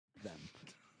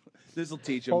This will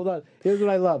teach him. Hold on. Here's what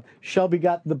I love. Shelby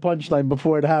got the punchline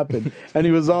before it happened, and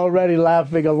he was already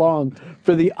laughing along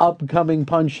for the upcoming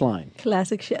punchline.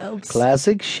 Classic Shelbs.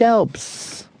 Classic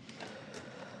Shelbs.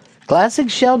 Classic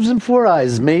Shelbs and Four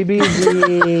Eyes. Maybe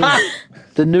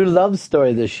the new love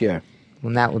story this year.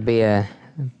 Well, that would be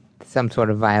some sort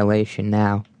of violation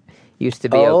now. Used to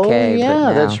be okay, yeah, but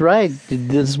now, that's right.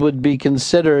 This would be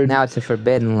considered... now it's a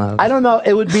forbidden love. I don't know.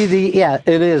 It would be it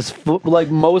is. Like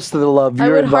most of the love I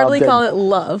you're would involved hardly in. call it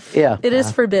love. Yeah. It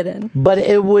is forbidden. But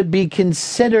it would be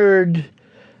considered...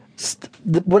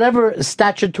 whatever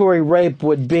statutory rape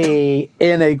would be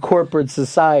in a corporate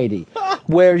society,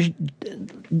 where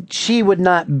she would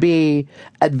not be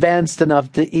advanced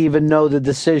enough to even know the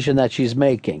decision that she's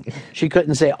making. She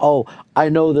couldn't say, "Oh, I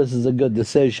know this is a good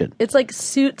decision." It's like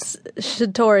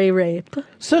suitatory rape.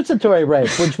 Suitatory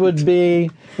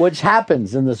rape, which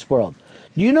happens in this world.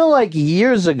 You know, like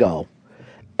years ago,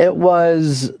 it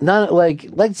was not like,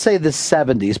 let's say the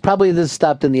 70s. Probably this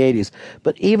stopped in the 80s.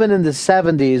 But even in the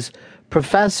 70s,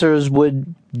 professors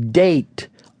would date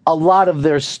a lot of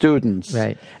their students.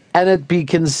 Right. And it'd be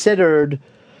considered,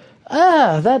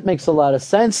 that makes a lot of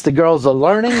sense. The girls are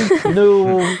learning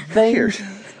new things.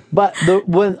 But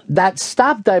when that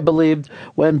stopped, I believed,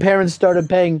 when parents started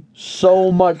paying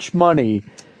so much money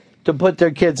to put their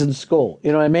kids in school.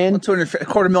 You know what I mean?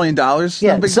 $250,000?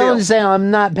 Yeah, No big someone's deal. saying, I'm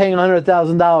not paying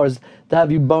 $100,000 to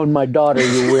have you bone my daughter,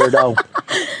 you weirdo.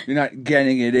 You're not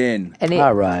getting it in.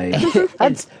 All right.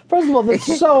 That's, first of all,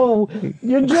 that's so...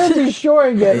 You're Jersey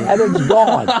Shoring it, and it's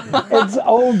gone. It's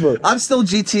over. I'm still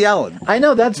GTLing. I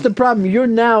know, that's the problem. You're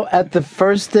now at the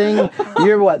first thing.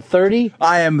 You're what, 30?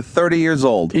 I am 30 years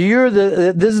old.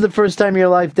 This is the first time in your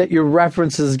life that your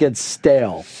references get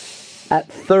stale. At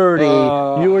 30,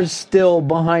 you are still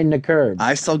behind the curve.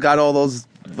 I still got all those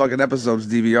fucking episodes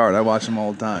DVR'd. I watch them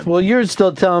all the time. Well, you're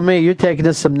still telling me you're taking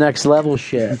this some next level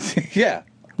shit. Yeah.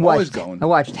 Always going. I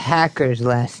watched Hackers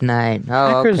last night.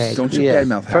 Oh, Hackers, okay. Don't you yeah.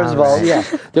 badmouth First of Hackers. all, yeah,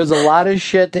 there's a lot of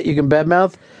shit that you can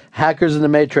badmouth. Hackers in the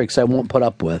Matrix, I won't put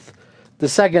up with. The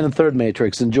second and third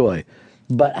Matrix, enjoy.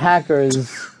 But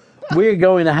Hackers, we're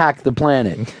going to hack the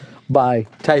planet by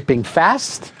typing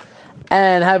fast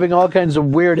and having all kinds of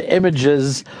weird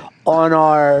images on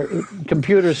our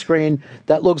computer screen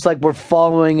that looks like we're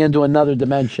falling into another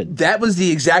dimension. That was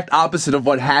the exact opposite of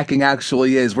what hacking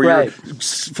actually is, where Right. you're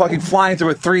fucking flying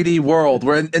through a 3D world,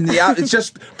 where in the out, it's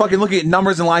just fucking looking at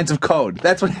numbers and lines of code.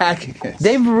 That's what hacking is.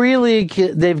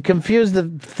 They've confused the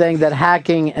thing that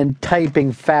hacking and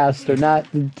typing fast are not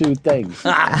the two things.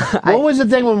 What was the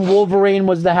thing when Wolverine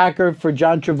was the hacker for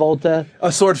John Travolta?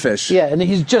 A swordfish. Yeah, and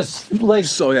he's just like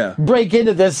break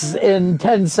into this in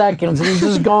 10 seconds, and he's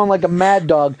just going like a mad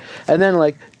dog. And then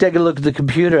like, take a look at the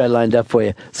computer I lined up for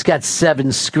you. It's got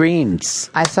 7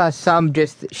 screens. I saw some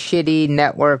just shitty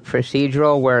network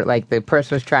procedural where like the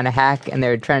person was trying to hack and they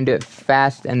were trying to do it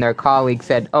fast and their colleague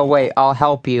said, "Oh wait, I'll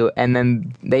help you," and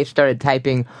then they started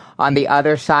typing on the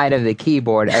other side of the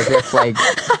keyboard as if like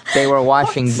they were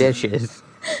washing dishes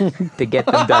to get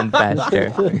them done faster.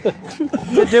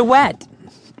 The duet.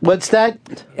 What's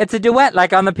that? It's a duet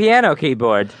like on the piano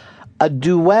keyboard. A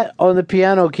duet on the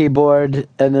piano keyboard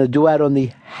and a duet on the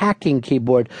hacking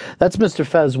keyboard. That's Mr.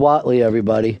 Fez Watley,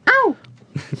 everybody. Ow!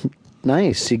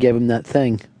 Nice. You gave him that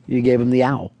thing. You gave him the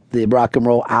ow. The rock and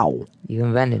roll ow. You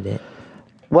invented it.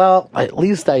 Well, at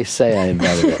least I say I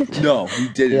invented it. No, you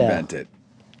did invent it.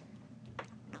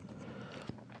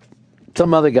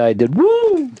 Some other guy did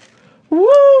woo,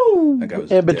 woo, That guy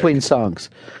was in between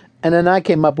songs. And then I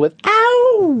came up with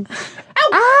ow,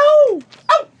 ow, ow,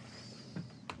 ow.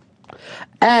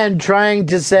 And trying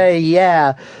to say,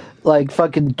 yeah, like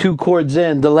fucking 2 chords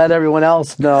in to let everyone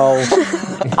else know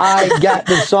I got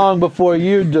the song before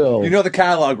you do. You know the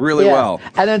catalog really well.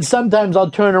 And then sometimes I'll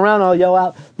turn around and I'll yell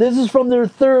out, this is from their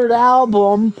 3rd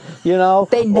album, you know.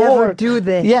 They never do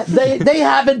this. Yeah, they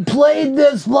haven't played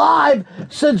this live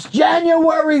since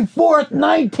January 4th,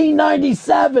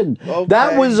 1997. Okay.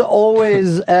 That was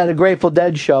always at a Grateful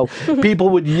Dead show. People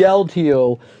would yell to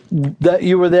you that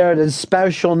you were there at a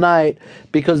special night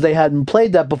because they hadn't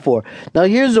played that before. Now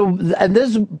and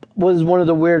this was one of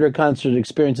the weirder concert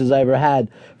experiences I ever had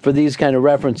for these kind of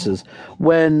references.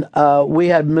 When we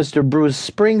had Mr. Bruce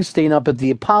Springsteen up at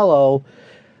the Apollo,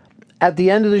 at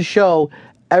the end of the show,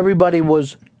 everybody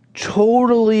was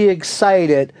totally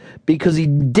excited because he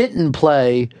didn't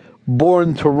play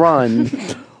Born to Run,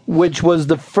 which was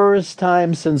the first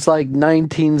time since like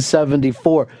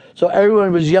 1974. So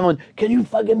everyone was yelling, can you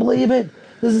fucking believe it?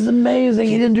 This is amazing.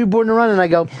 He didn't do Born to Run. And I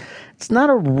go, it's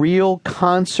not a real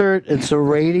concert. It's a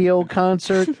radio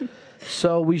concert.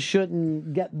 So we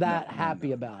shouldn't get that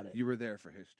happy about it. You were there for history.